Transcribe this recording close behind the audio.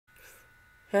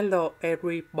Hello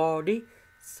everybody.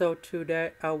 So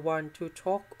today I want to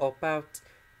talk about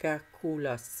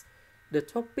calculus. The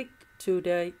topic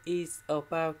today is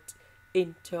about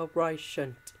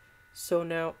integration. So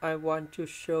now I want to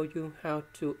show you how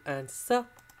to answer.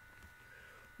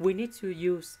 We need to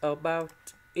use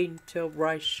about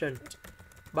integration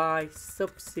by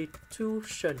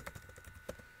substitution.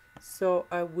 So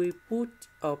I will put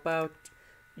about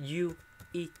u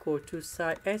equal to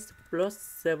sin x plus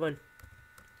 7.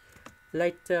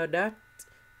 Later that,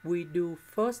 we do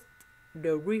first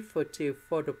derivative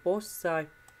for the both sides.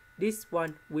 This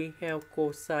one we have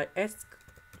cosx.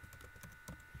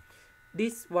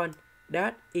 This one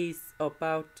that is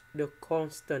about the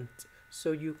constant,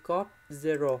 so you got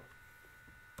 0.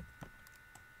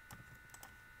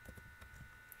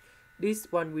 This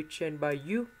one we change by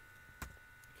u.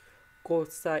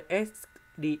 Cosx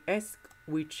dx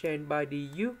we change by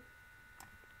du.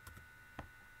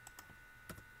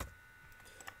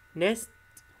 Next,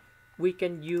 we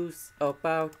can use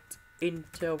about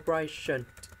integration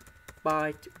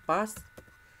by parts.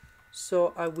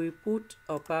 So I will put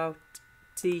about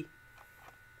t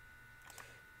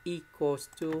equals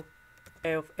to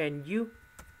f and u.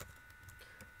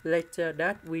 Later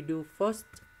that, we do first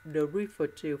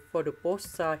derivative for the both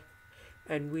sides,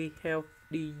 and we have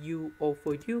du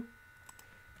over u.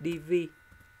 dv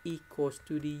equals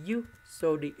to du.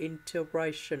 So the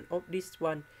integration of this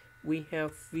one, we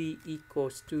have v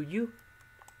equals to u.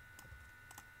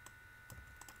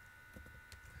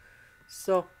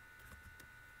 So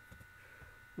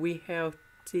we have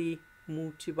t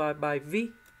multiplied by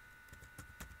v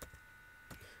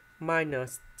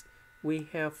minus we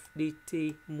have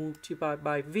dt multiplied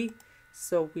by v.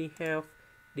 So we have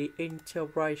the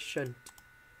integration.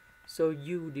 So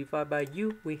u divided by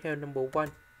u, we have number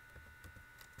 1.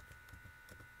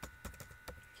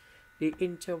 The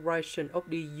integration of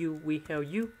the u, we have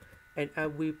u, and I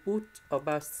will put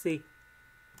about c.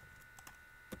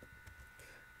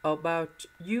 About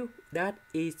u, that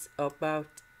is about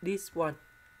this one.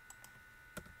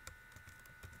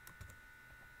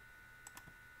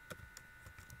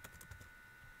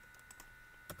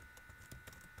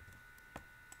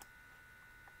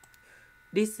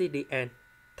 This is the end.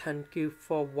 Thank you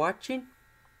for watching.